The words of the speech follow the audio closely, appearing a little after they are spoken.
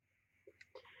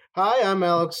Hi, I'm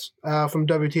Alex from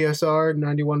WTSR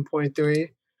 91.3.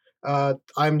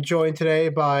 I'm joined today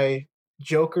by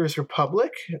Joker's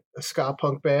Republic, a ska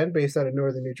punk band based out of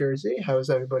northern New Jersey. How's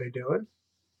everybody doing?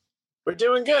 We're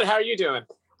doing good. How are you doing?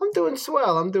 I'm doing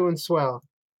swell.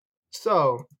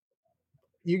 So,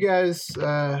 you guys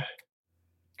got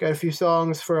a few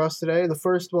songs for us today. The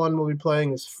first one we'll be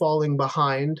playing is Falling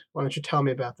Behind. Why don't you tell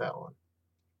me about that one?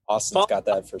 Austin's got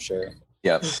that for sure.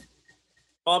 Yep.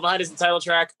 Falling Behind is the title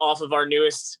track off of our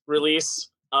newest release.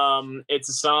 It's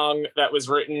a song that was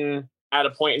written at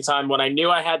a point in time when I knew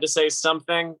I had to say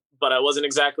something, but I wasn't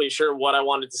exactly sure what I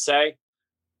wanted to say.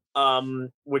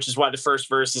 Which is why the first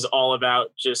verse is all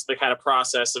about just the kind of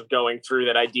process of going through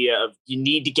that idea of you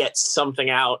need to get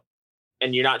something out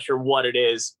and you're not sure what it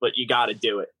is, but you got to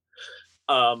do it.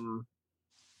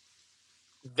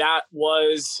 That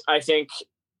was, I think,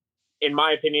 in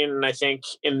my opinion, and I think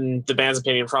in the band's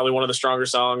opinion, probably one of the stronger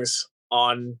songs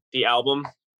on the album,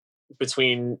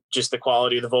 between just the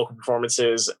quality of the vocal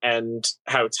performances and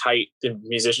how tight the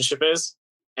musicianship is.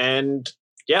 And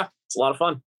yeah, it's a lot of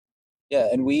fun. Yeah,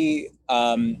 and we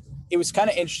it was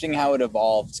kind of interesting how it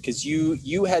evolved, because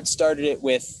you had started it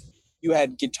with, you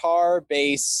had guitar,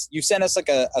 bass, you sent us like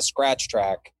a scratch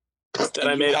track that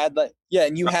I made.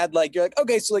 And you had like, you're like,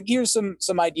 okay, so like here's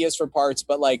some ideas for parts,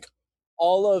 but like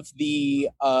all of the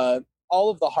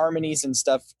harmonies and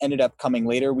stuff ended up coming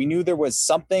later. We knew there was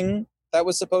something that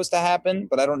was supposed to happen,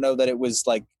 but I don't know that it was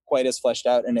like quite as fleshed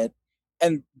out in it.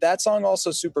 And that song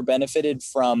also super benefited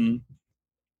from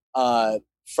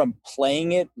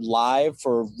playing it live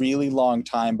for a really long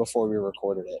time before we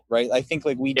recorded it, right? I think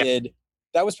like we did,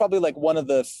 that was probably like one of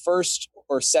the first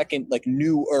or second like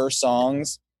newer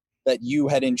songs that you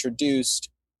had introduced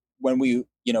when we,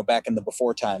 back in the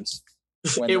before times.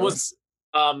 It was,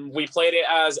 we played it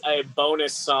as a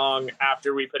bonus song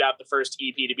after we put out the first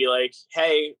EP to be like,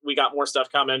 hey, we got more stuff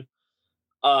coming.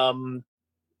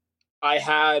 I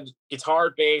had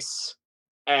guitar, bass,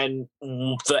 and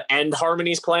the end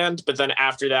harmonies planned, but then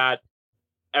after that,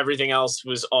 everything else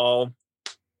was all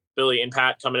Billy and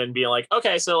Pat coming in and being like,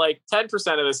 okay, so like 10%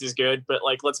 of this is good, but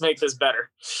like let's make this better.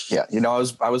 Yeah,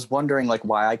 I was wondering like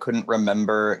why I couldn't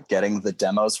remember getting the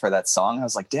demos for that song. I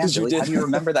was like, damn, Billy, how do you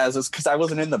remember that? Because I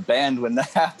wasn't in the band when that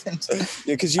happened.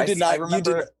 Yeah, because you did not. I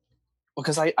remember, well,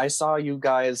 because I saw you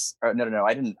guys. No,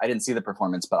 I didn't see the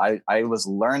performance, but I was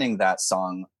learning that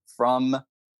song from.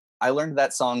 I learned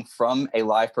that song from a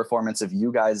live performance of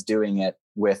you guys doing it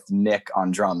with Nick on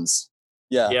drums.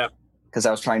 Yeah. Because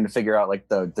I was trying to figure out like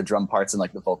the drum parts and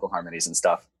like the vocal harmonies and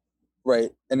stuff. Right.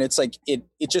 And it's like it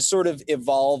just sort of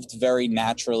evolved very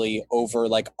naturally over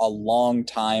like a long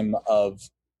time of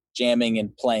jamming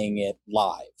and playing it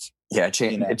live. Yeah,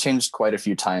 it changed quite a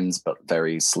few times, but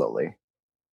very slowly.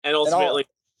 And ultimately,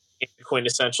 the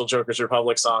quintessential Joker's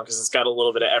Republic song, because it's got a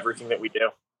little bit of everything that we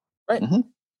do. Right. Mm-hmm.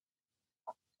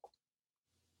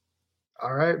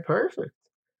 All right, perfect.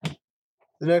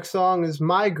 The next song is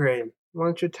Migraine. Why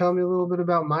don't you tell me a little bit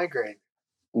about Migraine?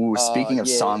 Ooh, speaking of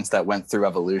songs that went through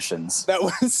evolutions. That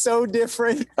was so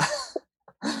different.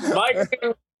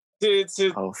 Migraine,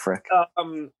 oh, frick.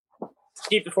 To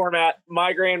keep the format,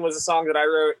 Migraine was a song that I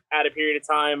wrote at a period of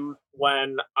time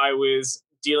when I was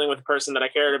dealing with a person that I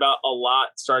cared about a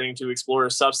lot, starting to explore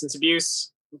substance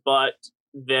abuse. But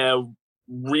the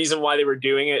reason why they were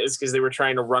doing it is because they were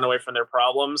trying to run away from their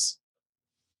problems.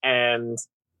 And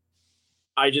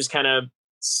I just kind of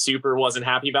super wasn't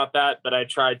happy about that, but I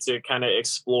tried to kind of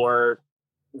explore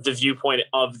the viewpoint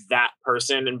of that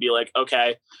person and be like,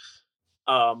 okay,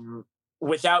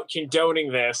 without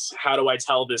condoning this, how do I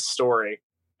tell this story?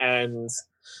 And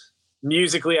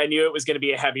musically, I knew it was going to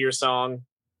be a heavier song,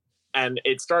 and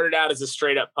it started out as a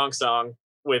straight up punk song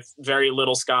with very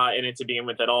little ska in it to begin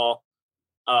with at all.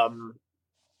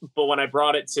 But when I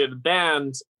brought it to the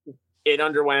band, it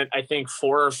underwent, I think,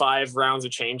 4 or 5 rounds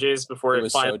of changes before it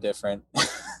was so different.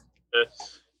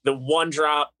 the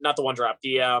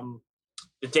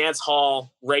dance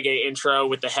hall reggae intro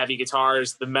with the heavy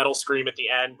guitars, the metal scream at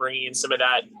the end, bringing in some of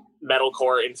that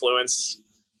metalcore influence.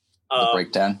 The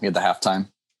breakdown, you had the halftime.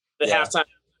 Halftime.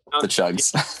 The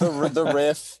chugs. The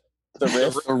riff.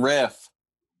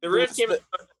 The riff came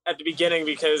at the beginning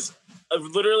because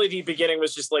literally the beginning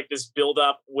was just like this build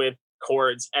up with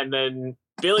chords, and then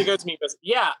Billy goes to me and goes,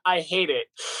 yeah, I hate it.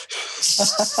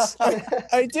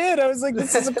 I did. I was like,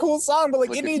 this is a cool song, but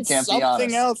like it needs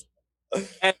something else.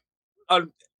 And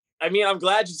I mean, I'm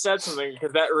glad you said something,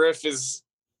 because that riff is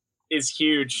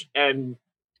huge. And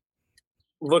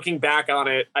looking back on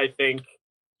it, I think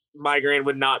Migraine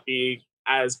would not be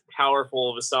as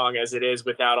powerful of a song as it is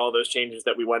without all those changes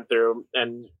that we went through.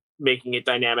 And making it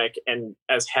dynamic and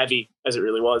as heavy as it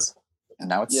really was. And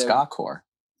now it's Yeah. ska core.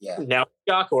 Yeah. Now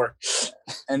Gakor.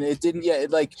 And it didn't. Yeah,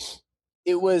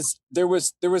 there was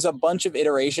a bunch of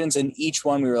iterations, and each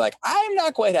one we were like, I'm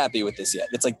not quite happy with this yet.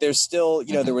 It's like there's still,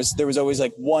 there was always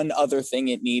like one other thing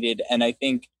it needed, and I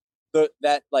think the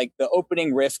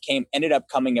opening riff ended up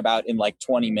coming about in like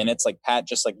 20 minutes. Like Pat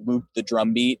just like looped the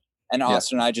drum beat, and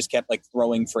Austin and I just kept like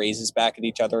throwing phrases back at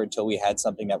each other until we had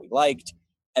something that we liked,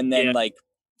 and then like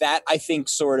that I think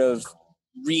sort of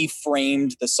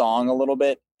reframed the song a little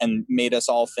bit and made us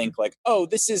all think like, oh,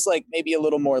 this is like maybe a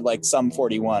little more like Sum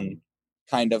 41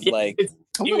 kind of like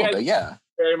You guys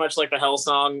very much like the Hell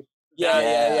song.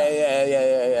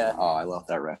 Yeah. Oh, I love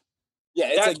that riff. Yeah,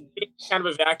 it's like kind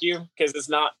of a vacuum because it's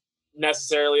not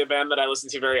necessarily a band that I listen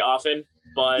to very often,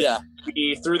 but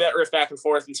we threw that riff back and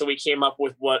forth until we came up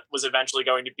with what was eventually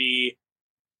going to be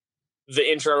the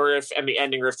intro riff and the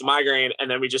ending riff to Migraine, and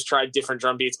then we just tried different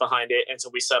drum beats behind it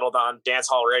until we settled on dance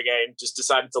hall reggae and just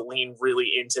decided to lean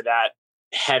really into that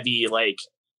heavy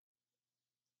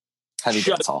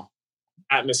dance hall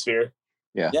atmosphere.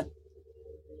 Yeah.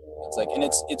 It's like, and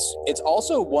it's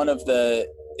also one of the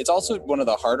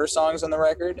harder songs on the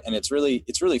record, and it's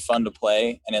really fun to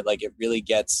play, and it really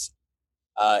gets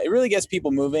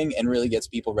people moving and really gets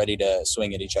people ready to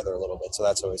swing at each other a little bit. So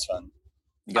that's always fun.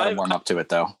 You got to warm up to it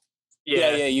though.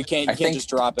 Yeah. You can't just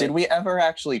drop it. Did we ever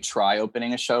actually try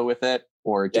opening a show with it,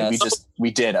 or did we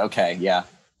did? Okay, yeah.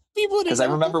 Because I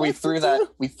remember we threw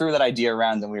that idea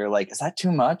around, and we were like, "Is that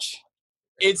too much?"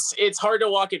 It's hard to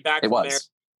walk it back from there,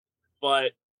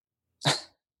 but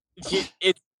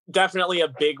it's definitely a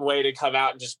big way to come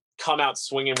out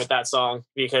swinging with that song,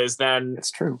 because then it's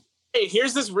true. Hey,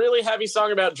 here's this really heavy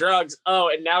song about drugs. Oh,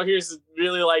 and now here's this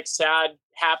really like sad,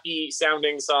 happy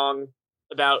sounding song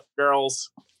about girls.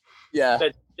 Yeah,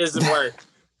 that doesn't work.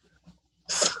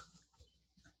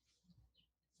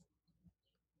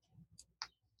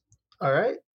 All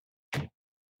right.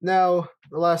 Now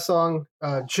the last song,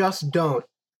 "Just Don't."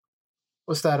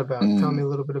 What's that about? Tell me a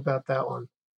little bit about that one.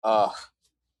 I'll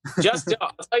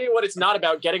tell you what it's not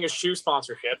about: getting a shoe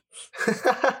sponsorship.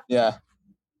 Yeah.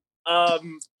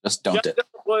 Just Don't it.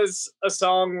 Was a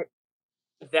song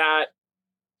that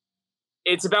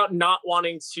it's about not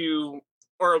wanting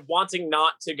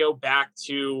not to go back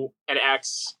to an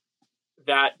ex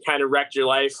that kind of wrecked your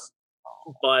life,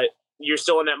 but you're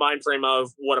still in that mind frame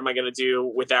of, what am I going to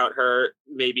do without her?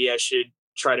 Maybe I should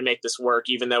try to make this work,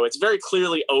 even though it's very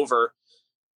clearly over.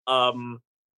 A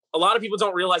lot of people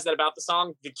don't realize that about the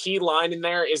song. The key line in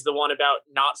there is the one about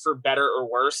not for better or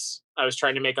worse. I was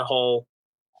trying to make a whole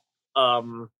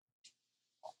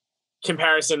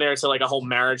comparison there to like a whole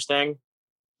marriage thing,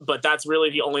 but that's really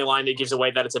the only line that gives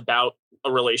away that it's about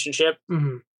a relationship.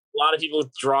 Mm-hmm. A lot of people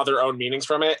draw their own meanings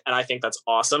from it, and I think that's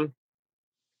awesome.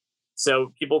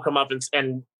 So people come up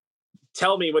and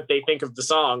tell me what they think of the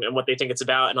song and what they think it's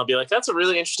about, and I'll be like, that's a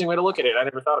really interesting way to look at it. I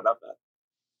never thought about that.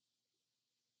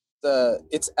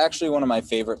 It's actually one of my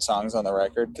favorite songs on the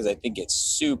record, because I think it's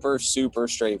super, super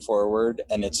straightforward,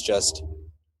 and it's just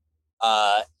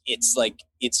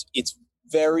it's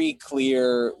very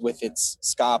clear with its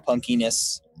ska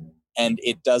punkiness, and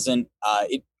it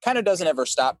kind of doesn't ever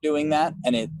stop doing that,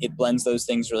 and it blends those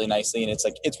things really nicely, and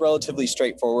it's relatively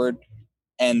straightforward,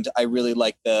 and I really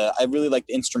like the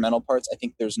instrumental parts. I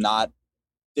think there's not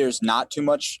too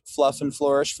much fluff and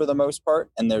flourish for the most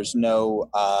part, and there's no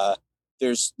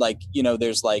there's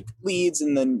leads,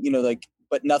 and then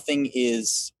but nothing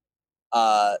is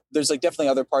there's definitely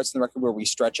other parts in the record where we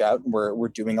stretch out and we're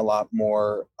doing a lot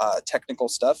more technical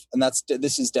stuff, and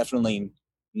this is definitely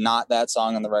not that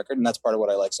song on the record, and that's part of what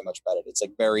I like so much about it. It's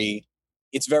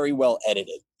very well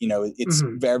edited. It's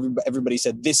everybody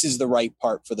said this is the right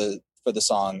part for the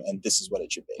song, and this is what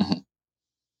it should be. Mm-hmm.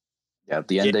 Yeah,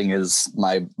 the ending is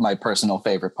my personal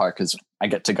favorite part, because I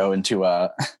get to go into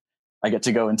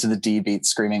the D beat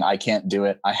screaming, "I can't do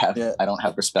it. I don't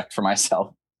have respect for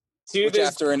myself." Which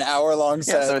after an hour-long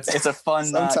set, so it's a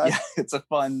fun it's a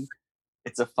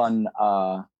fun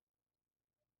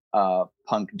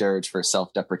punk dirge for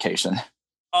self-deprecation.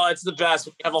 Oh, it's the best.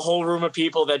 We have a whole room of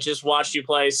people that just watch you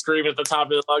play, scream at the top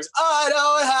of their lungs, "I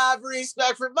don't have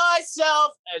respect for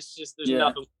myself." It's just, there's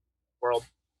nothing in the world.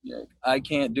 Yeah, I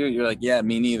can't do it. You're like, yeah,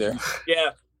 me neither.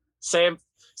 Yeah, same,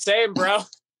 bro.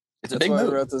 It's a big move.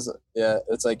 I wrote this. Yeah,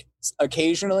 it's like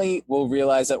occasionally we'll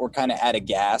realize that we're kind of out of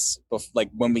gas,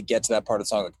 like when we get to that part of the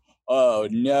song. Like, oh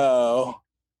no,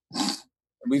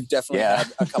 we've definitely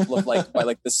had a couple of by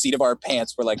the seat of our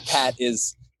pants where Pat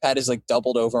is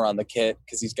doubled over on the kit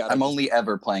because he's got. I'm only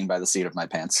ever playing by the seat of my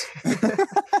pants. It's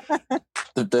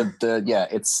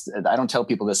I don't tell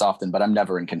people this often, but I'm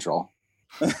never in control.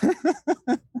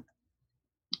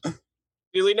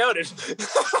 Duly noted.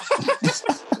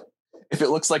 If it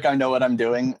looks like I know what I'm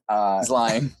doing, He's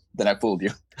lying. then I fooled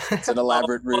you. It's an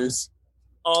elaborate ruse.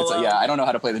 Yeah, I don't know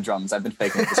how to play the drums. I've been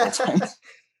faking it this whole time.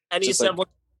 Any Just semblance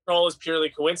of control is purely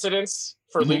coincidence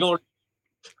for legal.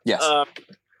 Yes.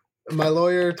 My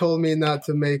lawyer told me not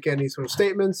to make any sort of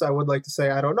statements. I would like to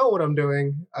say I don't know what I'm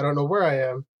doing. I don't know where I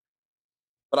am.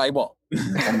 But I won't.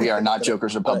 And we are not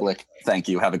Joker's Republic. Thank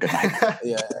you. Have a good night.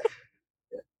 Yeah.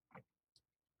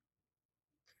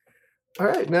 All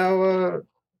right, now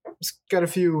just got a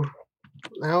few.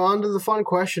 Now on to the fun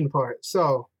question part.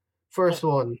 So, first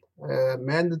one,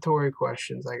 mandatory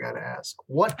questions I gotta ask.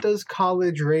 What does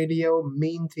college radio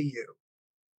mean to you?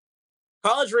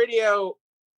 College radio,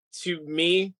 to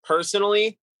me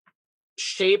personally,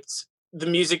 shaped the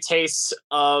music tastes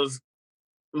of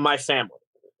my family.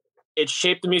 It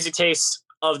shaped the music tastes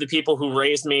of the people who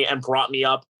raised me and brought me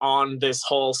up on this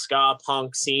whole ska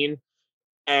punk scene.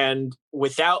 And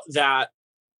without that,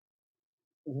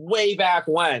 way back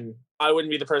when, I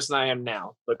wouldn't be the person I am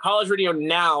now. But college radio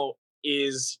now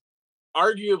is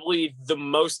arguably the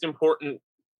most important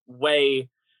way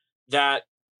that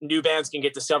new bands can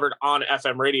get discovered on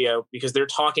FM radio, because they're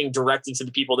talking directly to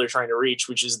the people they're trying to reach,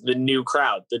 which is the new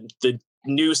crowd, the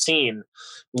new scene,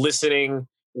 listening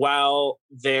while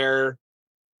they're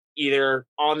either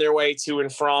on their way to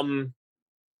and from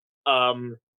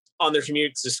on their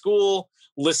commute to school,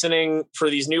 listening for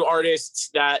these new artists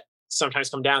that sometimes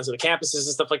come down to the campuses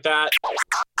and stuff like that.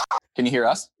 Can you hear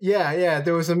us? Yeah.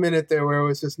 There was a minute there where it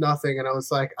was just nothing, and I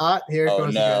was like, here it goes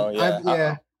again.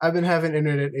 Yeah. I've been having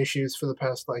internet issues for the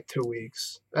past 2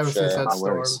 weeks ever since that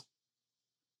storm.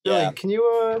 Yeah. Billy, can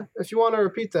you, if you want to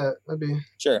repeat that, that'd be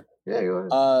Sure. Yeah,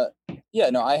 go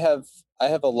ahead. I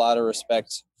have a lot of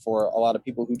respect for a lot of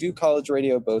people who do college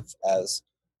radio, both as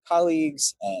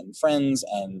colleagues and friends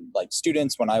and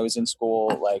students when I was in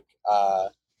school.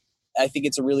 I think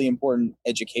it's a really important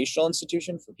educational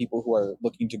institution for people who are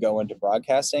looking to go into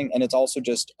broadcasting. And it's also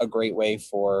just a great way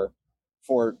for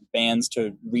bands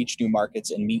to reach new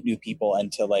markets and meet new people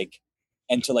and to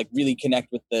really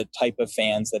connect with the type of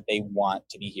fans that they want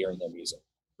to be hearing their music.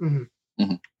 Mm-hmm.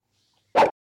 Mm-hmm.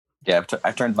 Yeah,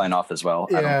 I've turned mine off as well.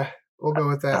 Yeah, we'll go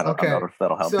with that. I don't know if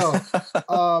that'll help. So,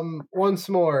 once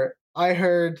more, I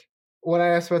heard, when I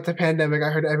asked about the pandemic, I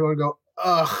heard everyone go,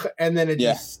 ugh, and then it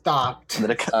just stopped.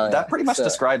 That pretty much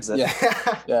describes it.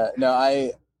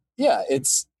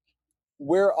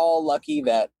 We're all lucky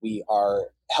that we are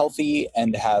healthy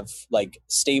and have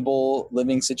stable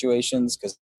living situations,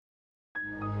 because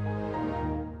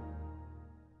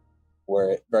where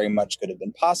it very much could have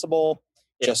been possible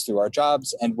just through our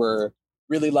jobs. And we're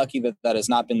really lucky that that has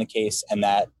not been the case, and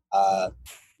that,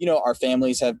 our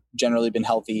families have generally been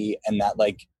healthy, and that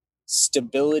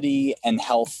stability and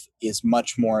health is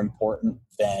much more important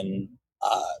than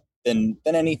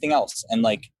anything else. And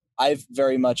I've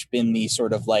very much been the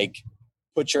sort of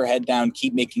put your head down,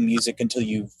 keep making music until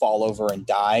you fall over and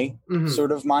die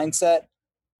sort of mindset.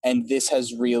 And this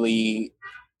has really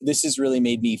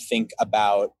made me think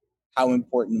about how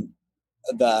important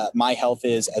my health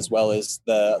is, as well as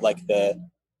the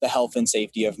health and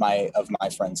safety of my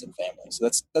friends and family. So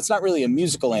that's not really a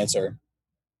musical answer,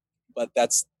 but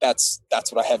that's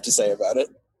what I have to say about it.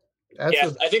 I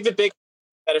think the big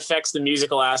that affects the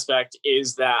musical aspect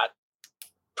is that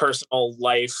personal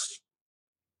life,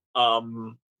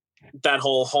 that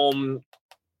whole home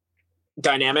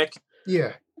dynamic.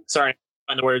 Yeah. Sorry,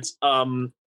 find the words.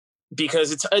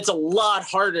 Because it's a lot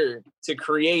harder to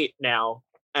create now,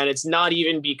 and it's not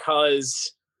even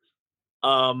because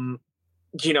we're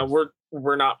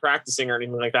not practicing or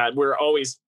anything like that. We're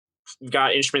always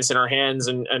got instruments in our hands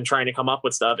and trying to come up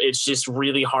with stuff. It's just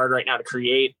really hard right now to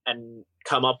create and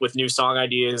come up with new song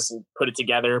ideas and put it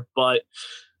together. But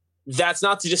that's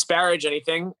not to disparage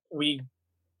anything. We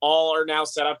all are now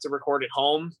set up to record at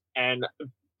home. And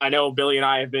I know Billy and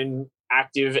I have been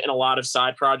active in a lot of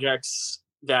side projects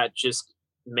that just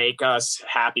make us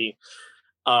happy.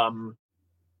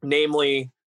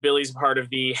 Namely, Billy's part of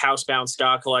the Housebound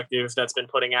Ska Collective that's been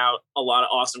putting out a lot of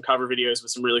awesome cover videos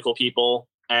with some really cool people.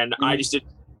 And I just did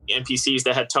NPCs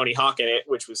that had Tony Hawk in it,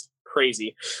 which was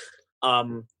crazy.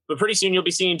 But pretty soon you'll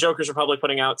be seeing Joker's Republic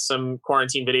putting out some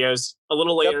quarantine videos a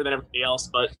little later than everybody else,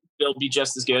 but they'll be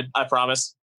just as good. I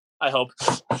promise. I hope.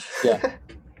 Yeah.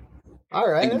 All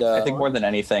right. And, I think more than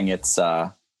anything, it's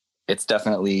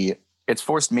definitely, it's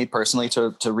forced me personally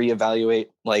to reevaluate,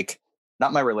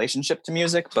 not my relationship to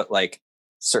music, but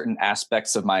certain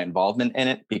aspects of my involvement in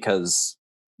it, because,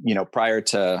 prior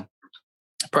to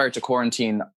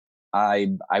quarantine,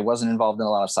 I wasn't involved in a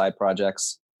lot of side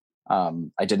projects.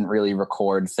 I didn't really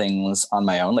record things on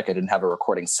my own. Like I didn't have a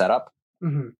recording setup.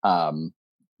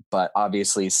 But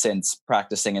obviously, since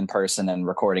practicing in person and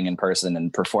recording in person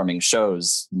and performing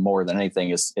shows more than anything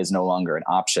is no longer an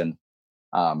option,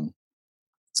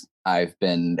 I've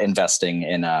been investing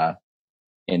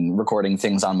in recording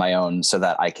things on my own so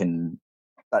that I can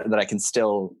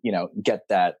still, get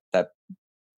that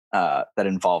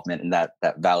involvement and that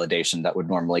validation that would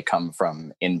normally come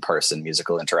from in-person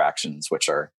musical interactions, which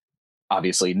are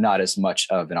obviously not as much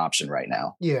of an option right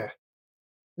now. Yeah.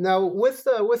 Now, with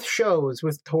shows,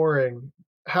 with touring,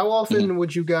 how often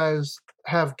would you guys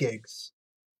have gigs?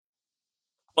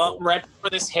 Well, right before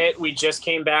this hit, we just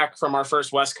came back from our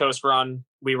first West Coast run.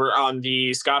 We were on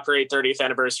the Ska Parade 30th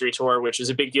anniversary tour, which is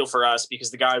a big deal for us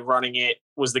because the guy running it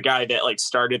was the guy that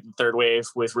started the third wave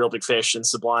with Real Big Fish and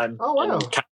Sublime. Oh, wow.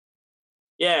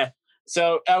 Yeah.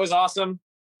 So that was awesome.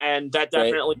 And that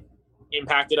definitely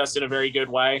impacted us in a very good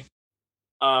way.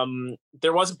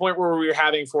 There was a point where we were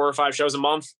having 4 or 5 shows a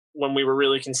month when we were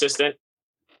really consistent.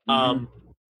 That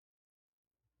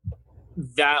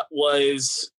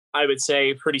was, I would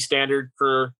say, pretty standard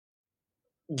for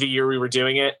the year we were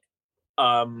doing it.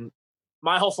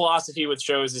 My whole philosophy with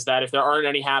shows is that if there aren't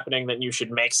any happening, then you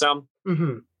should make some.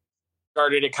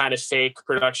 Started a kind of fake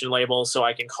production label so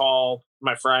I can call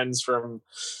my friends from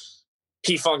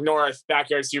P-Funk North,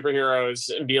 Backyard Superheroes,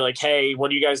 and be like, hey,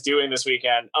 what are you guys doing this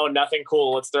weekend? Oh, nothing,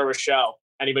 cool. Let's throw a show.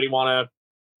 Anybody want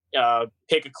to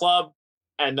pick a club?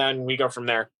 And then we go from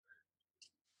there.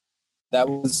 There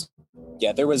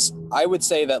was, I would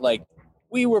say that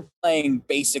we were playing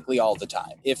basically all the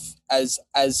time.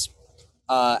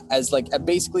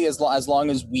 Basically as long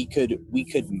as we could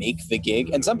make the gig,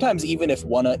 and sometimes even if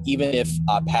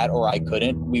Pat or I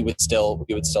couldn't, we would still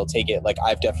take it.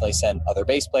 I've definitely sent other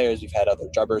bass players, we've had other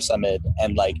drummers submit,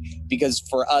 and because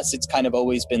for us it's kind of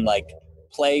always been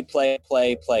play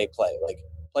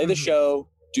the show,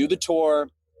 do the tour,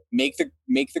 make the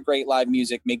great live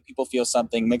music, make people feel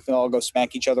something, make them all go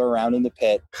smack each other around in the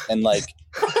pit, and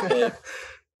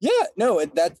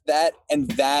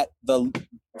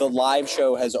the live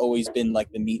show has always been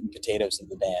the meat and potatoes of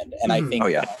the band. And I think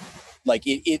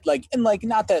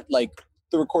not that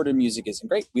the recorded music isn't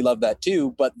great, we love that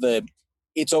too, but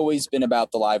it's always been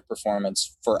about the live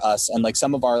performance for us, and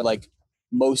some of our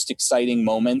most exciting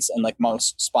moments and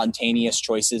most spontaneous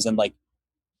choices, and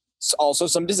also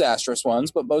some disastrous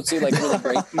ones, but mostly really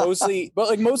great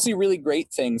mostly really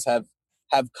great things have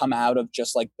come out of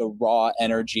just the raw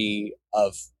energy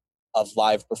of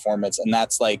live performance. And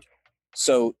that's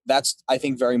so that's, I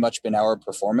think, very much been our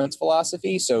performance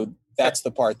philosophy. So that's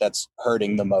the part that's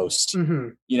hurting the most.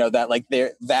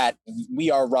 That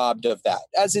we are robbed of that,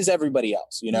 as is everybody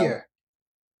else, Yeah.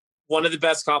 One of the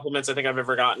best compliments I think I've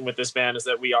ever gotten with this band is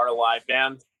that we are a live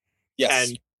band. Yes.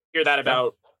 And hear that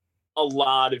about a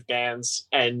lot of bands,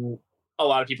 and a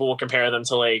lot of people will compare them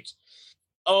to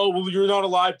oh, well, you're not a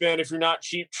live band if you're not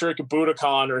Cheap Trick at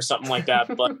Budokan or something like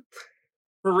that. But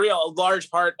for real, a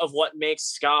large part of what makes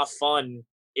ska fun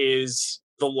is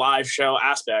the live show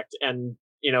aspect. And,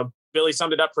 Billy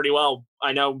summed it up pretty well.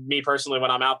 I know me personally,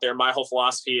 when I'm out there, my whole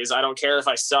philosophy is I don't care if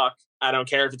I suck. I don't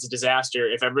care if it's a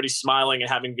disaster. If everybody's smiling and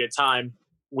having a good time,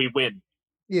 we win.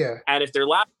 Yeah. And if they're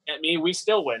laughing at me, we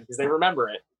still win because they remember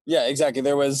it. Yeah, exactly.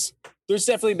 There's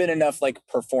definitely been enough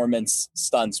performance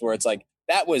stunts where it's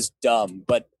that was dumb,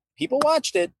 but people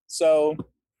watched it. So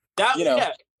that's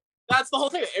the whole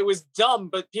thing. It was dumb,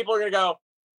 but people are going to go,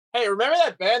 hey, remember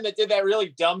that band that did that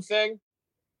really dumb thing?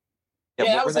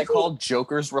 Yeah, what were they called?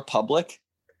 Joker's Republic?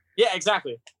 Yeah,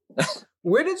 exactly.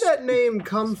 Where did that name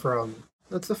come from?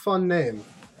 That's a fun name.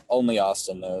 Only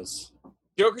Austin knows.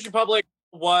 Joker's Republic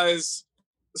was,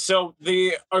 so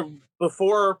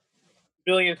before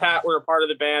Billy and Pat were a part of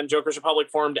the band, Joker's Republic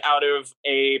formed out of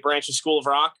a branch of School of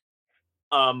Rock.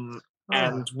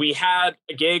 And we had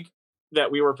a gig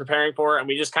that we were preparing for, and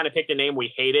we just kind of picked a name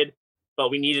we hated, but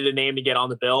we needed a name to get on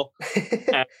the bill.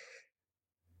 And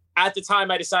at the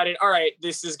time I decided, all right,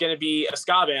 this is going to be a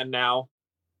ska band now.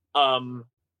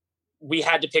 We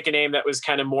had to pick a name that was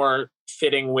kind of more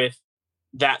fitting with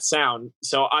that sound.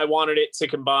 So I wanted it to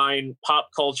combine pop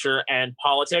culture and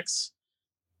politics,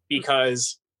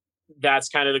 because that's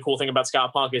kind of the cool thing about ska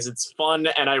punk is it's fun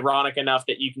and ironic enough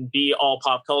that you can be all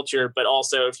pop culture, but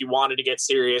also if you wanted to get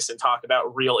serious and talk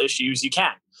about real issues, you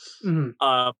can.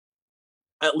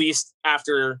 At least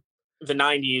after the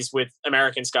 90s with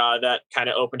American ska, that kind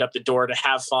of opened up the door to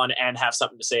have fun and have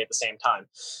something to say at the same time.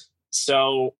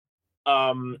 So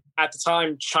at the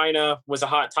time, China was a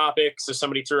hot topic. So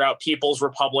somebody threw out People's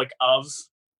Republic of,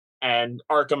 and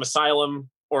Arkham Asylum,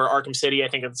 or Arkham City, I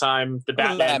think at the time, the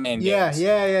Batman. Yeah.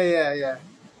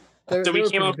 They're, So we they were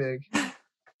came pretty up- big.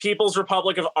 People's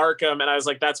Republic of Arkham, and I was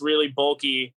like, that's really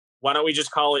bulky. Why don't we just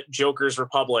call it Joker's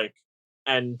Republic?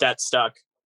 And that stuck.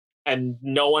 And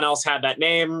no one else had that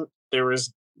name. There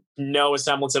was no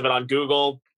semblance of it on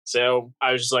Google. So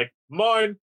I was just like,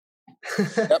 mine.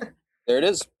 There it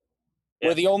is. Yeah.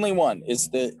 We're the only one. Is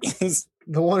The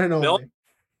one and Bill?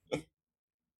 only.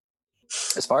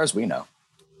 As far as we know.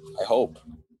 I hope.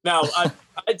 Now,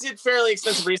 I did fairly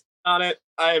extensive research on it.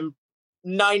 I'm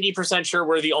 90% sure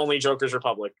we're the only Joker's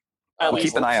Republic. At We'll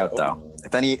least. keep an eye out though.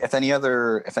 If any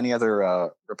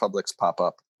other republics pop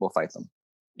up, we'll fight them.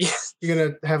 Yes. You're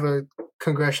gonna have a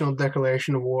congressional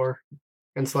declaration of war.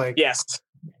 It's like Yes.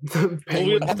 the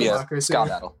penguin That'd be a democracy. ska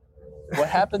battle. What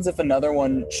happens if another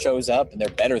one shows up and they're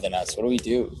better than us? What do we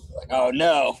do? Like, oh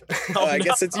no! Oh, I no.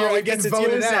 guess it's your. Oh, I it guess gets it's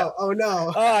voted yours now. out. Oh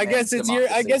no. Oh, I guess it's your.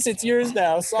 I Democracy. guess it's yours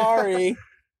now. Sorry,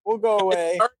 we'll go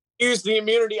away. Use the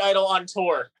immunity idol on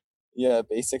tour. Yeah,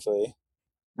 basically.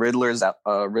 Riddler's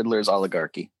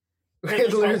oligarchy.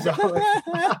 Riddler's all-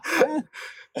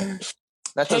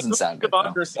 That doesn't sound good. Though.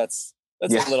 Democracy. That's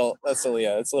Yeah. a little. That's a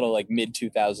It's a little like mid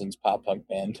 2000s pop punk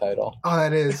band title. Oh,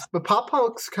 that is. But pop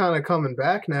punk's kind of coming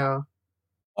back now.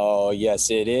 Oh yes,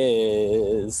 it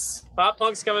is. Pop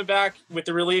Punk's coming back with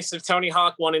the release of Tony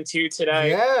Hawk 1 and 2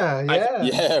 today. Yeah, yeah.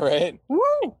 Yeah, right. Woo!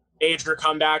 Major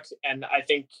comeback, and I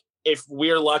think if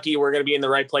we're lucky, we're going to be in the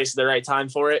right place at the right time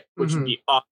for it, which would be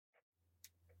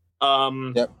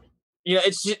awesome. Yep. Yeah,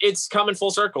 it's coming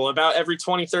full circle. About every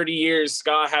 20, 30 years,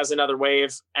 ska has another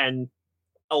wave, and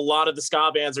a lot of the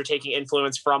ska bands are taking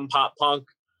influence from pop punk,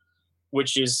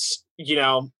 which is,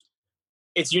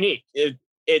 it's unique. It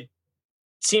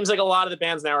seems like a lot of the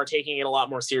bands now are taking it a lot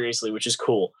more seriously, which is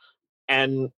cool.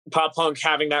 And pop punk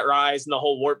having that rise and the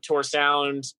whole Warped Tour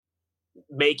sound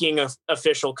making an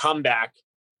official comeback.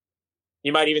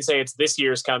 You might even say it's this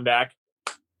year's comeback.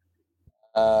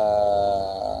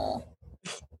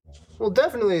 Well,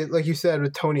 definitely, like you said,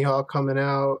 with Tony Hawk coming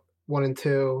out 1 and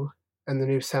 2 and the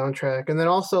new soundtrack, and then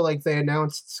also like they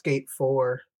announced Skate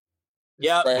 4.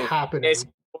 Yep. Right. Happening. It's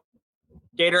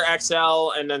Gator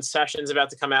XL, and then Sessions about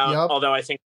to come out. Yep. Although I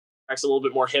think it's a little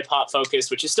bit more hip hop focused,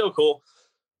 which is still cool.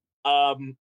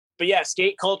 But yeah,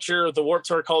 skate culture, the Warped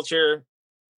Tour culture,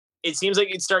 it seems like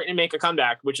it's starting to make a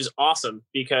comeback, which is awesome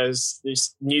because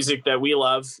there's music that we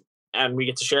love and we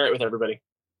get to share it with everybody.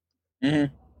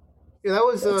 Mm-hmm. Yeah, that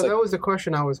was It's like- that was the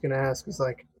question I was going to ask. Is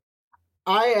like,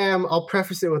 I'll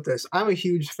preface it with this. I'm a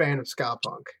huge fan of ska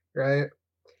punk, right?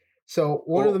 So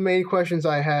one of the main questions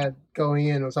I had going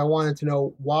in was I wanted to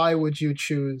know, why would you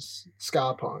choose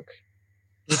ska punk?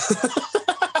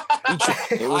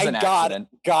 It was an accident.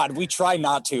 God, we try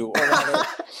not to. Or rather,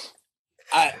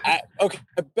 okay.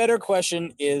 A better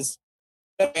question is,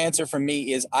 the answer from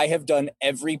me is, I have done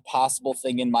every possible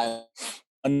thing in my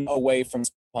away from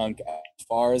punk as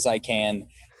far as I can,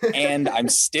 and I'm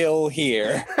still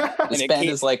here. This band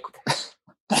is like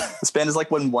this band is like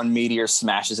when one meteor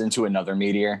smashes into another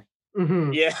meteor.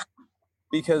 Mhm. Yeah.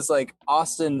 Because like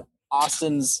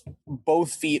Austin's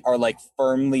both feet are like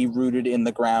firmly rooted in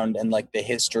the ground and like the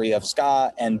history of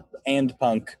ska and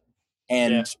punk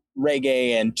and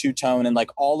reggae and two-tone and like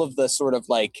all of the sort of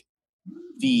like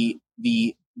the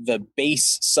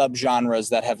base subgenres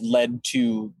that have led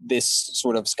to this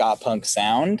sort of ska punk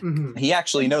sound. Mhm. He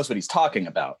actually knows what he's talking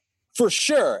about. For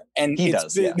sure. And He it's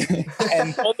does, been-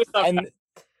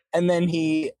 and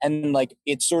then like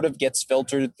it sort of gets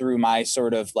filtered through my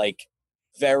sort of like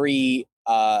very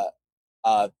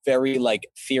like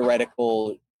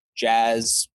theoretical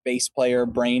jazz bass player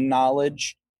brain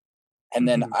knowledge. And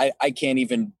then I can't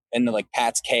even, and then like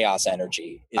Pat's chaos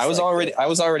energy. I was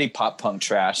already pop punk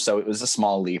trash, so it was a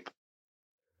small leap.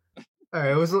 All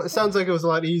right, it sounds like it was a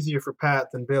lot easier for Pat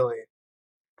than Billy.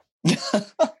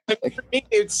 For me,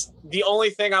 it's the only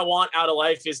thing I want out of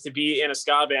life is to be in a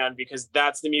ska band because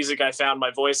that's the music I found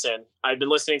my voice in. I've been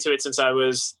listening to it since I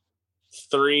was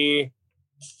 3,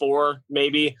 4,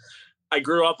 maybe. I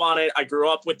grew up on it. I grew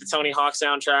up with the Tony Hawk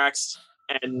soundtracks.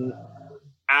 And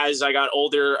as I got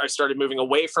older, I started moving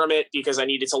away from it because I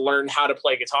needed to learn how to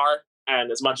play guitar.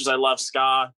 And as much as I love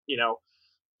ska, you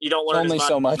don't learn only as much.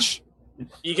 so much.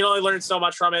 You can only learn so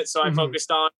much from it. So I focused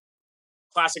on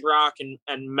classic rock and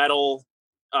metal,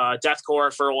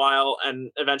 deathcore for a while,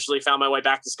 and eventually found my way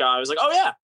back to ska. I was like, oh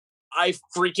yeah, I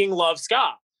freaking love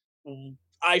ska.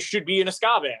 I should be in a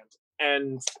ska band.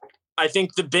 And I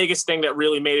think the biggest thing that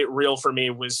really made it real for me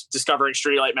was discovering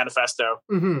Streetlight Manifesto.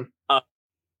 Mm-hmm.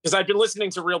 Because I've been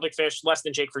listening to Real Big Fish, Less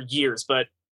Than Jake for years, but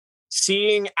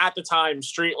seeing at the time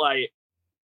Streetlight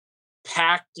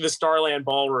pack the Starland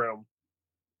Ballroom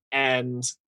and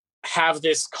have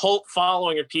this cult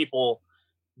following of people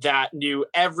that knew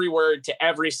every word to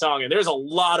every song. And there's a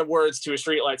lot of words to a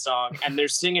Streetlight song, and they're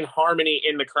singing harmony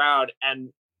in the crowd,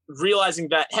 and realizing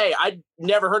that, hey, I'd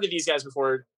never heard of these guys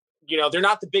before. You know, they're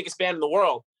not the biggest band in the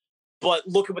world, but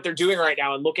look at what they're doing right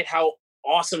now, and look at how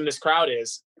awesome this crowd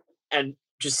is. And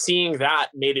just seeing that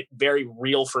made it very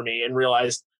real for me, and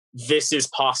realized this is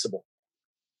possible.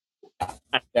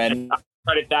 And I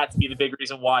credit that to be the big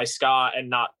reason why ska and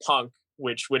not punk,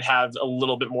 which would have a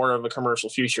little bit more of a commercial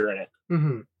future in it.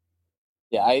 Mm-hmm.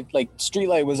 Yeah, I like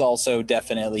Streetlight was also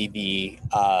definitely the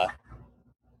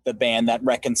band that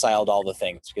reconciled all the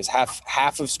things, because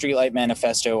half of Streetlight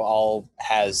Manifesto all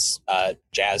has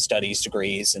jazz studies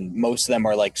degrees, and most of them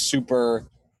are like super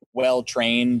well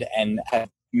trained and have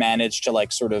managed to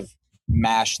like sort of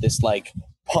mash this like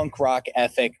punk rock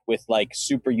ethic with like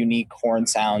super unique horn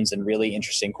sounds and really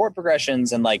interesting chord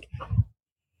progressions, and like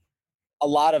a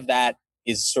lot of that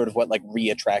is sort of what like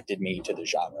re-attracted me to the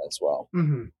genre as well.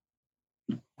 Mm-hmm.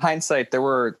 Hindsight, there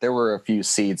were a few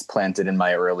seeds planted in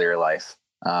my earlier life.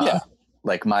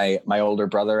 Like my older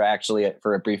brother actually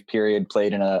for a brief period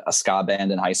played in a ska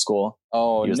band in high school.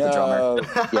 Oh, he was the drummer.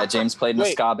 Yeah, James played in a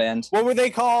ska band. What were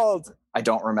they called? I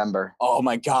don't remember. Oh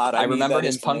my God. I remember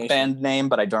his punk band name,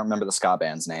 but I don't remember the ska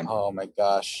band's name. Oh my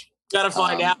gosh. Gotta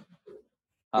find out.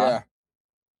 Yeah.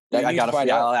 I gotta find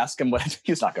out. I'll ask him what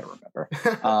he's not gonna remember.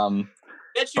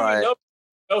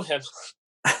 Know him.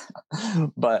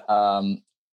 But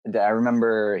I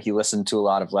remember he listened to a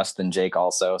lot of Less Than Jake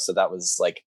also, so that was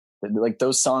like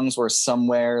those songs were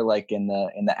somewhere like in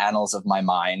the annals of my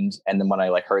mind. And then when I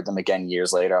like heard them again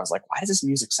years later, I was like, why does this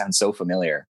music sound so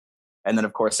familiar? And then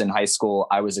of course in high school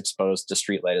I was exposed to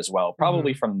Streetlight as well,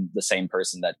 probably from the same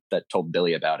person that told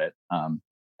Billy about it. And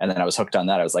then I was hooked on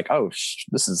that. I was like, oh,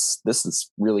 this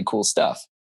is really cool stuff.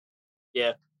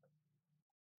 Yeah.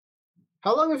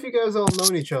 How long have you guys all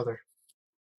known each other?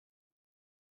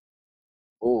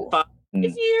 Ooh. 5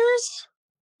 years?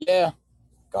 Yeah.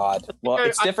 God. Well,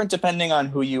 it's different depending on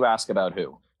who you ask about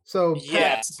who. So,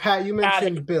 Yes. Pat, you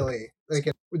mentioned Billy.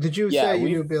 Like, did you say you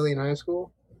knew Billy in high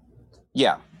school?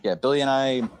 Yeah. Billy and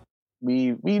I,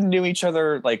 we knew each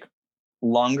other like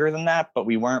longer than that, but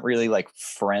we weren't really like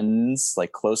friends,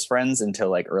 like close friends until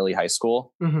like early high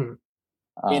school. Mm-hmm.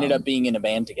 We ended up being in a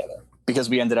band together. Because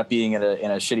we ended up being in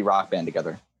a shitty rock band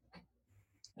together.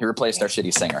 He replaced our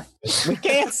shitty singer. We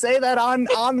can't say that on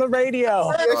the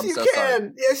radio. Yes, you can.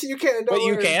 Sorry. Yes, you can. But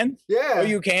you can? Yeah. Oh,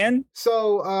 you can?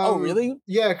 So, oh, really?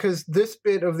 Yeah, because this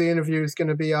bit of the interview is going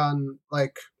to be on,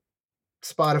 like,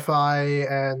 Spotify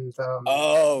and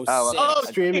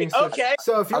streaming. Okay.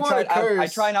 So if you want to curse, I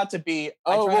try not to be.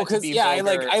 Because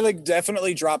I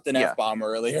definitely dropped an F-bomb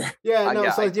earlier. Yeah, no.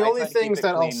 So the only things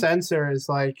that I'll censor is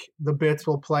like the bits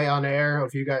will play on air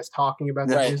of you guys talking about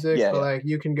the music. But like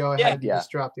you can go ahead and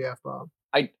just drop the F-bomb.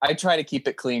 I try to keep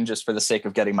it clean just for the sake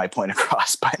of getting my point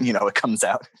across, but it comes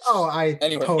out. Oh, I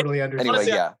totally understand.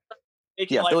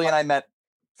 Anyway, Billy and I met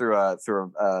through a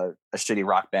shitty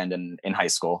rock band in high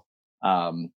school.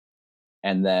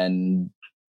 And then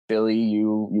Billy,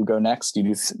 you go next. You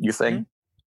do your thing. Mm-hmm.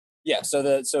 Yeah.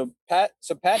 So Pat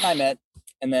and I met,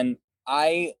 and then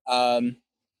I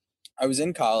was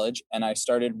in college and I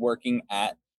started working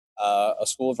at a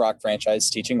School of Rock franchise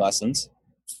teaching lessons.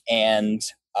 And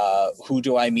who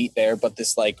do I meet there but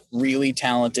this like really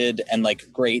talented and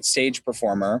like great stage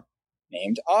performer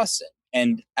named Austin.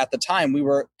 And at the time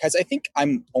because I think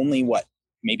I'm only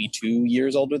maybe 2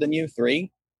 years older than you,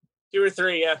 3? 2 or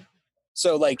 3, yeah.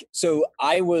 So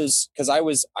I was,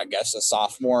 I guess, a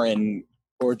sophomore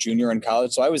or junior in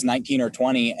college. So I was 19 or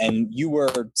 20 and you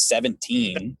were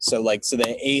 17. So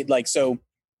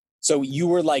you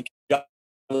were like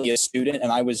a student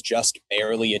and I was just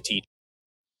barely a teacher.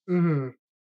 Mm-hmm.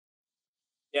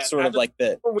 Yeah. Sort of like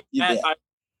that.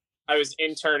 I was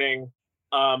interning,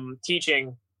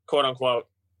 teaching, quote unquote.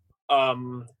 I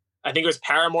think it was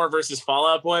Paramore versus Fall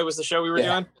Out Boy was the show we were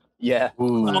doing. Yeah.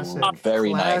 Ooh,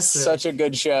 very nice. Such a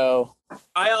good show.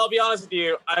 I'll be honest with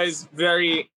you. I was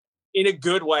in a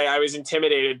good way, I was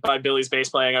intimidated by Billy's bass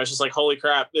playing. I was just like, holy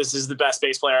crap, this is the best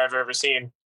bass player I've ever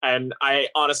seen. And I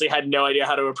honestly had no idea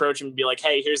how to approach him and be like,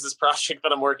 hey, here's this project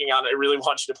that I'm working on. I really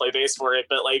want you to play bass for it.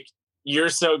 But like, you're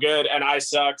so good and I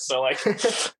suck. So like,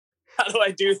 how do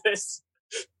I do this?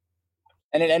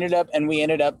 And we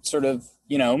ended up sort of,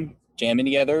 jamming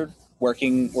together,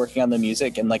 working on the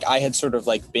music. And like I had sort of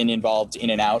like been involved in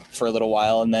and out for a little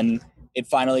while, and then it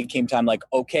finally came time like,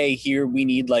 okay, here we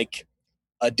need like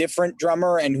a different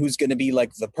drummer and who's going to be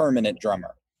like the permanent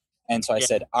drummer. And so I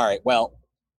said, all right, well,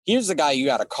 here's the guy you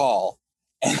got to call.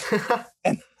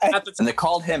 And they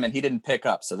called him and he didn't pick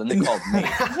up, so then they called me.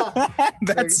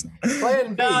 That's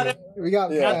plan B. We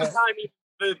got at the time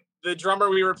the drummer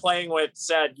we were playing with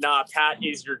said, "Nah, Pat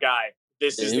is your guy.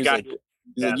 This is the guy."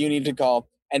 He's like, you need to call.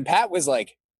 And Pat was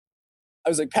like, I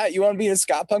was like, Pat, you want to be in a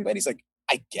ska punk band? He's like,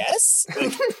 I guess.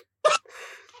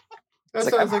 Like, That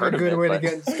like, sounds I've like a heard of good it, way to but-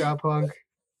 get in ska punk.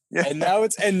 Yeah. and now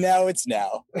it's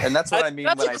now. And that's what I mean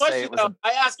That's when a I say question, it was. though.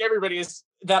 I ask everybody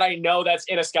that I know that's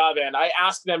in a ska band. I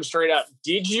ask them straight up,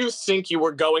 did you think you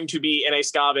were going to be in a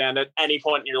ska band at any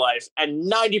point in your life?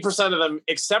 And 90% of them,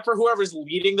 except for whoever's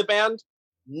leading the band,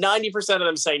 90% of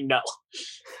them say no.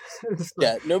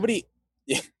 Yeah, nobody.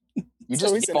 You it's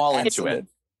always just an fall into it.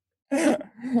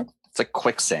 accident. It's like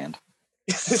quicksand.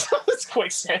 It's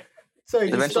quicksand. So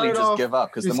you Eventually, you start just off, give up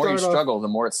because the more you start off- struggle, the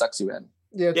more it sucks you in.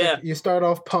 Yeah, it's Yeah. like you start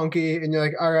off punky, and you're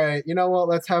like, all right, you know what?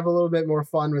 Let's have a little bit more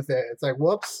fun with it. It's like,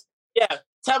 whoops. Yeah, let's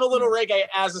have a little reggae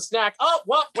as a snack. Oh,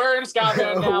 well, we're in a ska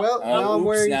band now. Well, now I'm Oops,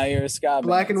 wearing now you're a ska band.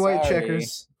 black and white Sorry.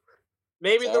 checkers.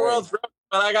 Maybe the Sorry. world's broken,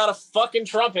 but I got a fucking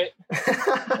trumpet.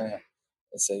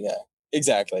 So yeah,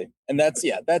 exactly. And that's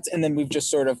and then we've just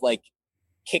sort of like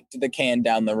kicked the can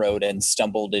down the road and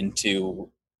stumbled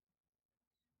into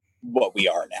what we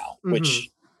are now,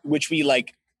 which we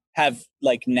like have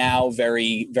like now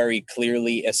very, very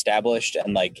clearly established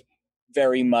and like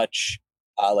very much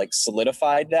like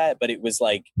solidified that. But it was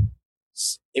like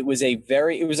it was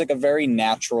like a very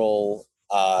natural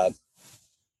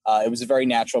it was a very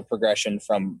natural progression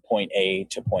from point A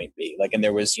to point B. Like, and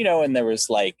there was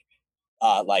like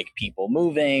people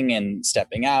moving and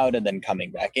stepping out and then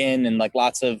coming back in and like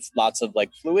lots of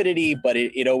like fluidity, but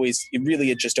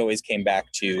it just always came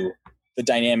back to the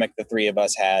dynamic the three of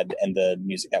us had and the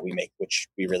music that we make, which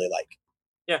we really like.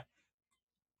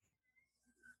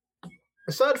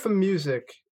 Aside from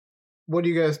music, what do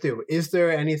you guys do? Is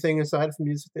there anything aside from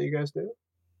music that you guys do?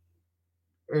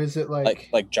 Or is it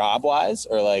Like job wise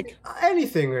or like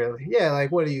anything really? Yeah,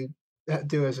 like what do you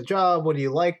do as a job? What do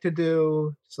you like to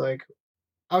do? It's like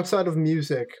outside of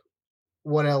music,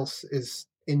 what else is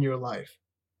in your life?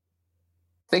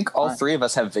 I think all Fine. three of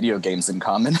us have video games in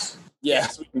common. yeah,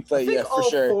 we play, I think yeah, for all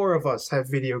sure. four of us have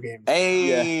video games.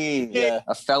 Hey, Yeah.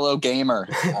 a fellow gamer.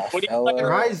 What do you like?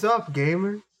 Rise up,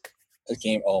 gamer. A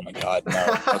game. Oh my god, no.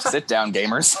 Oh, sit down,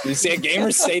 gamers. You say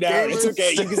gamers, stay down. It's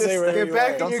okay. You can say whatever Get you back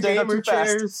want. in Don't your stand up gamer too fast.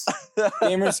 chairs.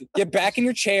 Gamers, get back in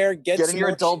your chair. Get Get in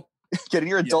your some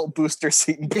more adult booster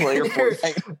seat and play your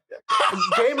Fortnite.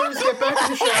 Gamers, get back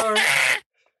in the shower.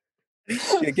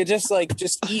 You could just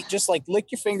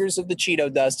lick your fingers of the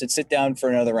Cheeto dust and sit down for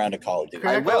another round of Call of Duty.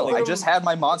 I Crack will. open I them. just had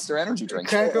my Monster Energy drink.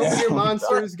 Crack open your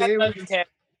monsters, gamer. Yeah.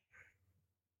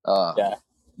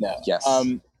 No. Yes.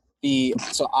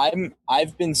 So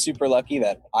I've been super lucky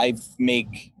that I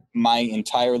make my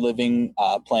entire living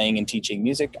playing and teaching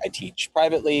music. I teach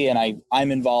privately, and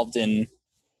I'm involved in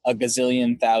a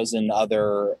gazillion thousand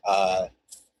other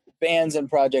bands and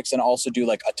projects, and also do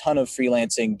like a ton of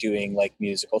freelancing doing like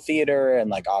musical theater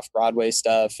and like off-Broadway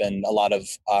stuff and a lot of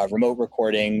remote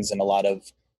recordings and a lot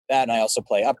of that. And I also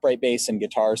play upright bass and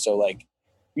guitar. So like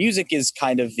music is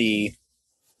kind of the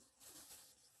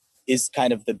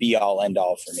be all end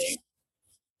all for me.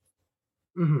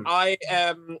 Mhm. I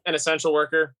am an essential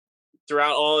worker.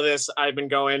 Throughout all of this, I've been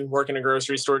working a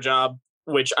grocery store job,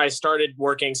 which I started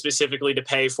working specifically to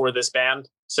pay for this band.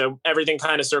 So everything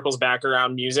kind of circles back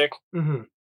around music. Mhm.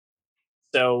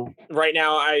 So right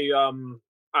now,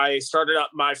 I started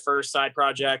up my first side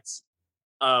project,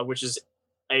 which is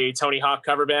a Tony Hawk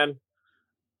cover band,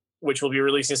 which will be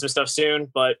releasing some stuff soon.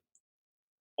 But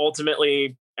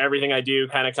ultimately, everything I do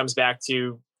kind of comes back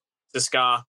to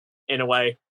ska in a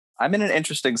way. I'm in an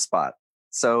interesting spot.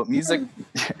 So music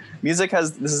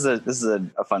has this is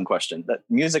a fun question. That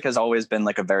music has always been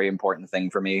like a very important thing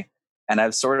for me, and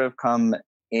I've sort of come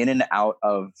in and out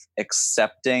of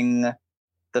accepting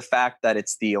the fact that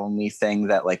it's the only thing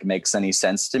that like makes any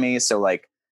sense to me. So like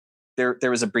there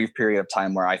was a brief period of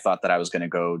time where I thought that I was going to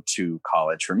go to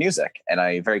college for music, and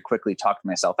I very quickly talked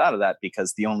myself out of that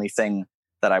because the only thing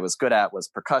that I was good at was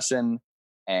percussion.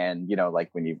 And, you know, like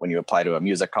when you apply to a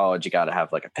music college, you got to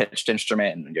have like a pitched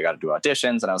instrument and you got to do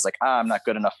auditions. And I was like, I'm not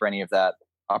good enough for any of that.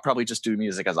 I'll probably just do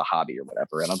music as a hobby or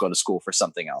whatever. And I'll go to school for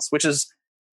something else, which is,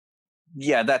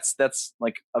 yeah, that's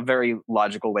like a very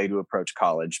logical way to approach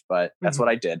college, but that's what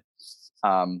I did.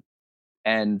 And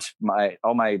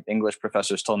all my English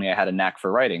professors told me I had a knack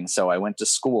for writing. So I went to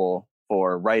school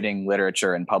for writing,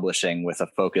 literature, and publishing with a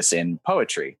focus in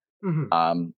poetry.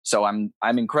 Mhm. So I'm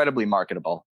incredibly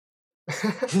marketable.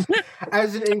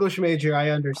 As an English major,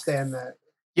 I understand that.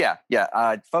 Yeah.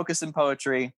 Focus in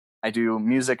poetry. I do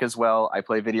music as well. I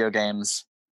play video games.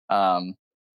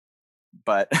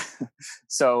 But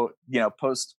so, you know,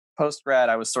 post grad,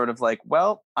 I was sort of like,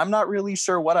 well, I'm not really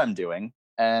sure what I'm doing.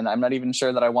 and I'm not even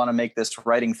sure that I want to make this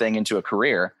writing thing into a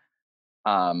career.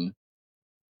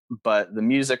 But the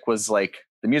music was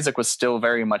still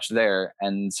very much there.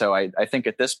 And so I think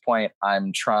at this point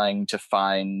I'm trying to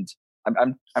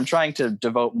trying to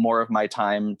devote more of my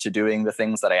time to doing the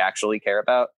things that I actually care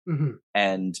about. Mm-hmm.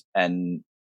 And,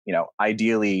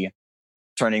 ideally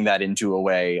turning that into a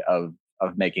way of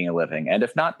making a living. And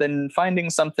if not, then finding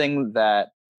something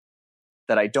that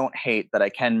I don't hate, that I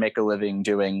can make a living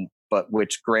doing, but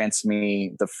which grants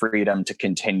me the freedom to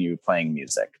continue playing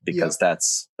music, because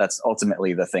that's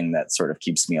ultimately the thing that sort of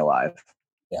keeps me alive.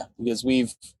 Yeah, because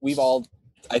we've all,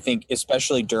 I think,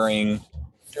 especially during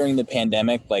the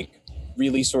pandemic, like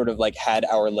really sort of like had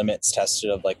our limits tested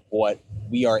of like what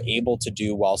we are able to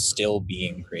do while still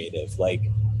being creative. Like,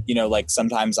 like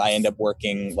sometimes I end up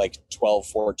working like 12,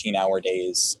 14-hour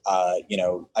days.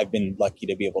 I've been lucky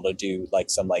to be able to do like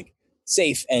some like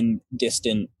safe and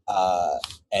distant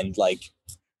and like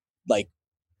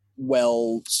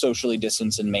well socially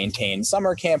distanced and maintained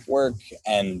summer camp work.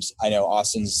 And I know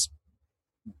Austin's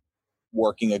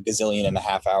working a gazillion and a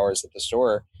half hours at the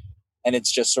store, and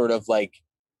it's just sort of like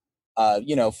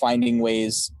finding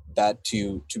ways that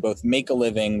to both make a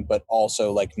living but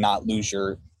also like not lose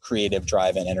your creative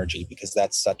drive and energy, because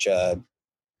that's such a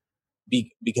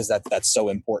because that's so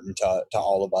important to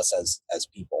all of us as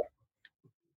people.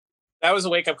 That was a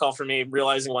wake-up call for me,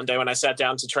 realizing one day when I sat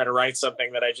down to try to write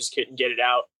something that I just couldn't get it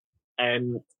out.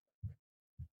 And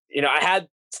I had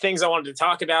things I wanted to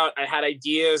talk about, I had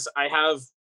ideas, I have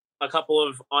a couple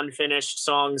of unfinished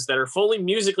songs that are fully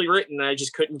musically written, and I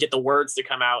just couldn't get the words to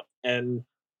come out. And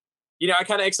I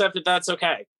kind of accepted that's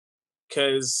okay,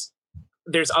 because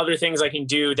there's other things I can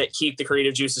do that keep the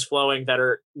creative juices flowing that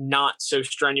are not so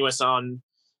strenuous on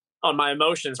my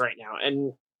emotions right now.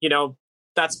 And,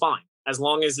 that's fine. As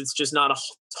long as it's just not a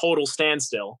total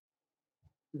standstill,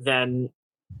 then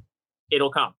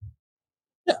it'll come.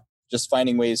 Yeah. Just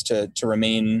finding ways to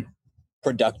remain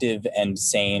productive and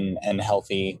sane and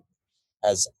healthy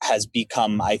has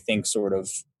become, I think, sort of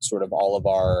all of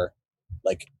our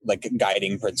like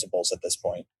guiding principles at this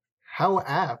point. How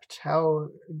apt. How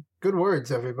good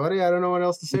words, everybody. I don't know what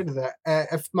else to say to that.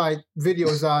 If my video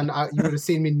was on, you would have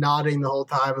seen me nodding the whole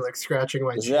time and like scratching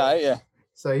my chin. Yeah.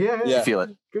 So yeah. You feel it.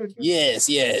 Good. Yes.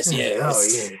 Oh yes.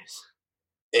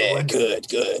 Yeah, good.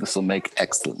 This will make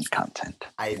excellent content.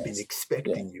 I've been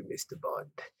expecting you, Mr.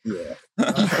 Bond. Yeah.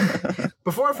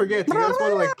 Before I forget, do you guys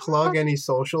want to like plug any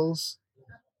socials,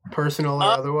 personal or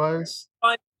otherwise?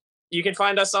 You can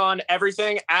find us on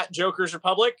everything at Jokers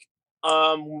Republic.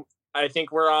 I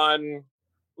think we're on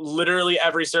literally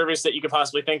every service that you could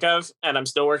possibly think of, and I'm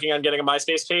still working on getting a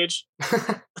MySpace page.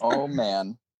 Oh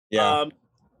man. Yeah.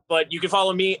 But you can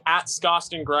follow me at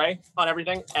Skauston Gray on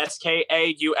everything.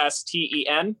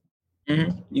 SKAUSTEN.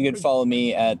 Mm-hmm. You can follow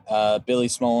me at Billy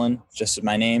Smolin, just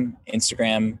my name,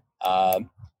 Instagram,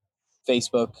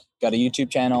 Facebook, got a YouTube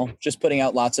channel, just putting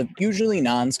out lots of usually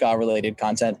non-ska related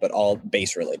content, but all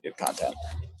bass related content.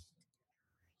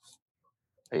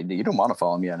 Hey, you don't want to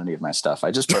follow me on any of my stuff.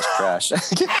 I just post trash.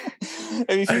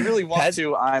 If you really want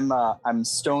to, I'm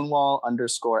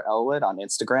Stonewall_Elwood on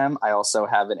Instagram. I also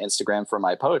have an Instagram for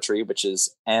my poetry, which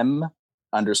is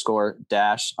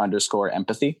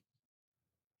M_dash_empathy.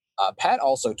 Pat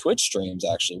also Twitch streams,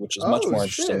 actually, which is much more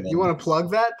interesting. You want to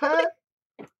plug that, Pat?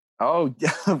 Oh,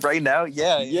 yeah, right now?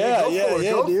 Yeah,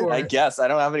 dude. I guess. I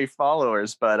don't have any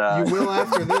followers, but... you will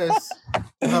after this.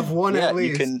 You have one at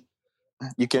least.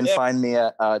 You can find me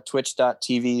at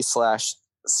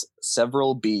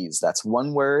twitch.tv/several bees. That's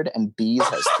one word, and bees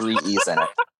has 3 E's in it.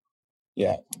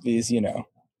 Yeah, bees,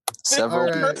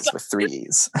 Several bees with 3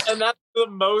 E's. And that's the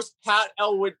most Pat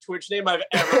Elwood Twitch name I've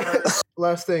ever heard.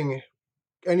 Last thing,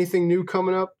 anything new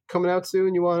coming out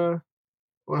soon you wanna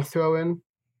throw in?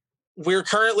 We're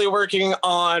currently working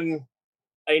on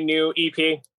a new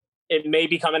EP. It may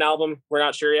become an album. We're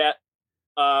not sure yet.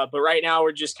 But right now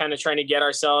we're just kind of trying to get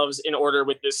ourselves in order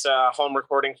with this home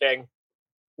recording thing,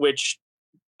 which,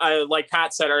 like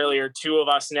Pat said earlier, 2 of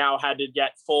us now had to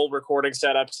get full recording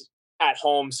setups at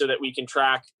home so that we can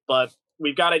track. But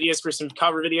we've got ideas for some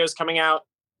cover videos coming out,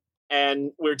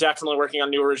 and we're definitely working on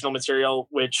new original material,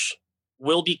 which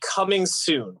will be coming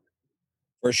soon.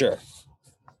 For sure.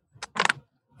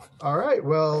 All right.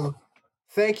 Well,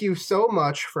 thank you so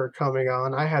much for coming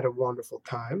on. I had a wonderful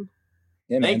time.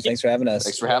 Yeah, man. Thanks for having us.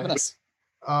 Thanks for having us.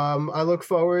 I look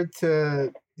forward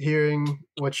to hearing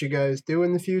what you guys do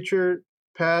in the future.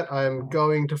 Pat, I'm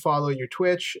going to follow your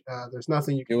Twitch. There's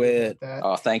nothing you can do with that.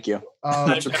 Oh, thank you.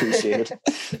 Much appreciated.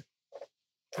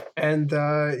 And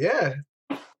yeah,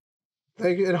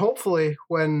 thank you. And hopefully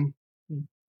when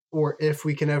or if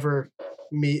we can ever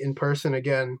meet in person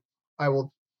again, I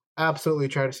will absolutely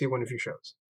try to see one of your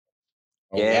shows.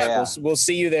 Yeah. We'll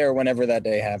see you there whenever that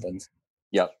day happens.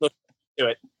 Yep.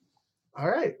 All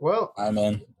right. Well, I'm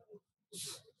in.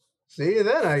 see you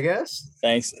then, I guess.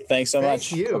 Thanks so Thank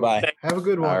much. you. Bye. Have a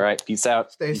good one. All right. Peace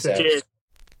out. Stay Peace safe. out. Cheers.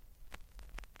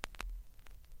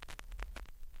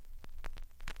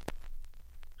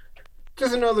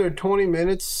 Just another 20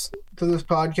 minutes to this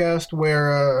podcast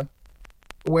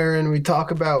wherein we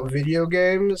talk about video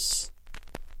games,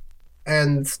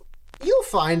 and you'll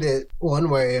find it one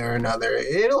way or another.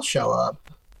 It'll show up.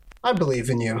 I believe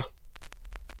in you.